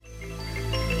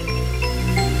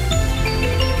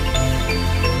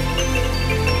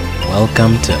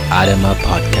Welcome to Adama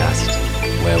Podcast,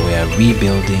 where we are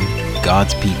rebuilding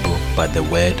God's people by the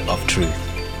word of truth.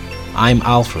 I'm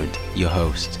Alfred, your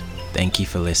host. Thank you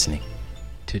for listening.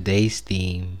 Today's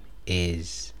theme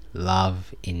is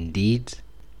love in deed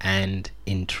and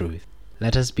in truth.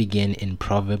 Let us begin in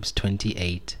Proverbs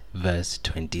 28 verse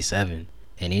 27,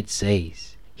 and it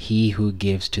says, "He who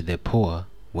gives to the poor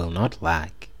will not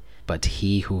lack, but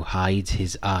he who hides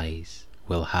his eyes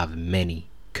will have many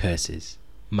curses."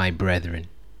 My brethren,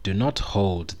 do not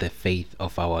hold the faith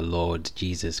of our Lord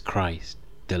Jesus Christ,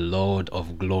 the Lord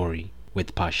of glory,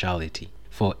 with partiality.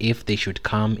 For if they should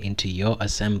come into your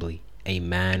assembly a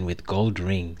man with gold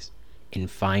rings in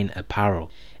fine apparel,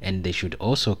 and they should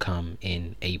also come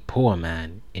in a poor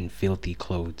man in filthy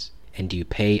clothes, and you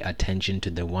pay attention to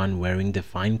the one wearing the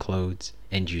fine clothes,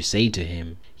 and you say to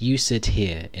him, "You sit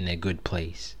here in a good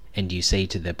place," and you say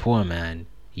to the poor man,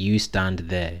 "You stand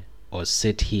there, or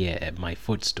sit here at my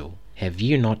footstool," have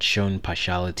you not shown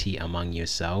partiality among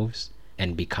yourselves,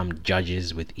 and become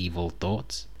judges with evil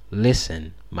thoughts?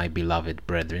 Listen, my beloved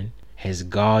brethren, has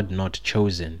God not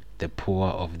chosen the poor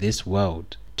of this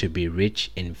world to be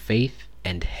rich in faith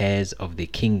and heirs of the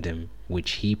kingdom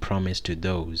which he promised to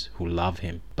those who love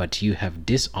him? But you have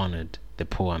dishonored the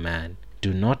poor man.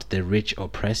 Do not the rich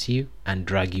oppress you and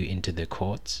drag you into the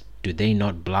courts? Do they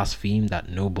not blaspheme that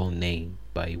noble name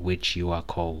by which you are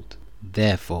called?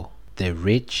 Therefore, the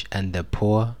rich and the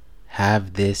poor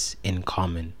have this in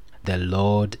common: the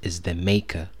Lord is the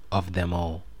maker of them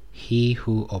all. He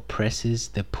who oppresses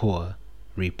the poor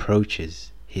reproaches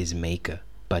his maker,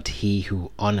 but he who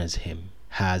honors him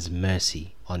has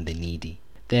mercy on the needy.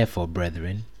 Therefore,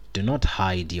 brethren, do not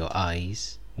hide your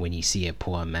eyes when you see a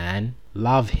poor man.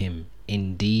 Love him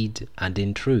in deed and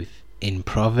in truth. In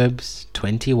Proverbs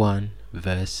 21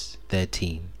 verse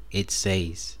 13, it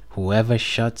says, "Whoever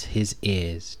shuts his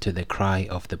ears to the cry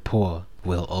of the poor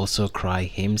will also cry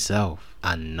himself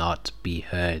and not be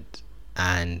heard."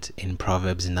 And in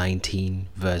Proverbs 19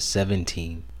 verse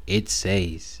 17, it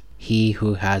says, "He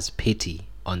who has pity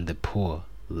on the poor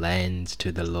lends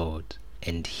to the Lord,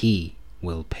 and he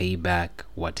will pay back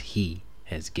what he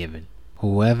has given."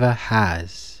 Whoever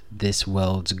has this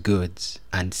world's goods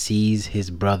and sees his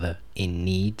brother in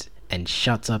need and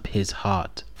shuts up his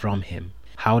heart from him,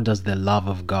 how does the love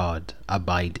of God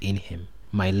abide in him?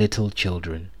 My little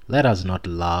children, let us not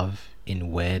love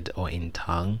in word or in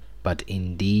tongue, but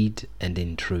in deed and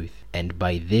in truth. And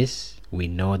by this we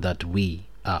know that we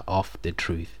are of the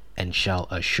truth, and shall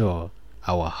assure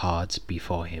our hearts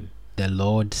before him. The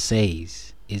Lord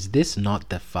says, "Is this not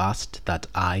the fast that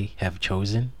I have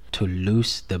chosen? To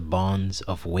loose the bonds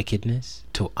of wickedness,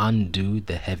 to undo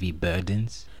the heavy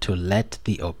burdens, to let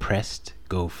the oppressed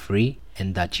go free,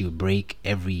 and that you break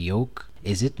every yoke?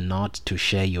 Is it not to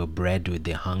share your bread with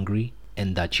the hungry,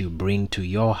 and that you bring to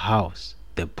your house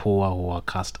the poor who are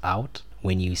cast out?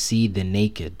 When you see the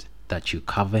naked, that you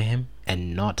cover him,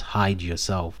 and not hide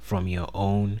yourself from your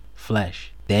own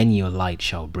flesh? Then your light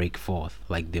shall break forth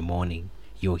like the morning,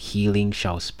 your healing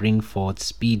shall spring forth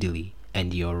speedily,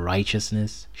 and your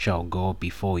righteousness shall go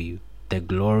before you. The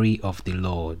glory of the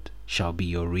Lord shall be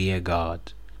your rear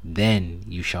guard. Then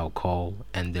you shall call,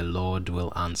 and the Lord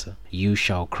will answer. You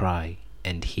shall cry,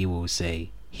 and he will say,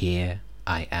 'Here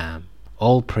I am.'"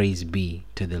 All praise be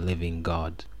to the living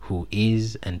God, who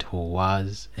is and who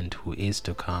was and who is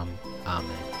to come.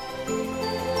 Amen.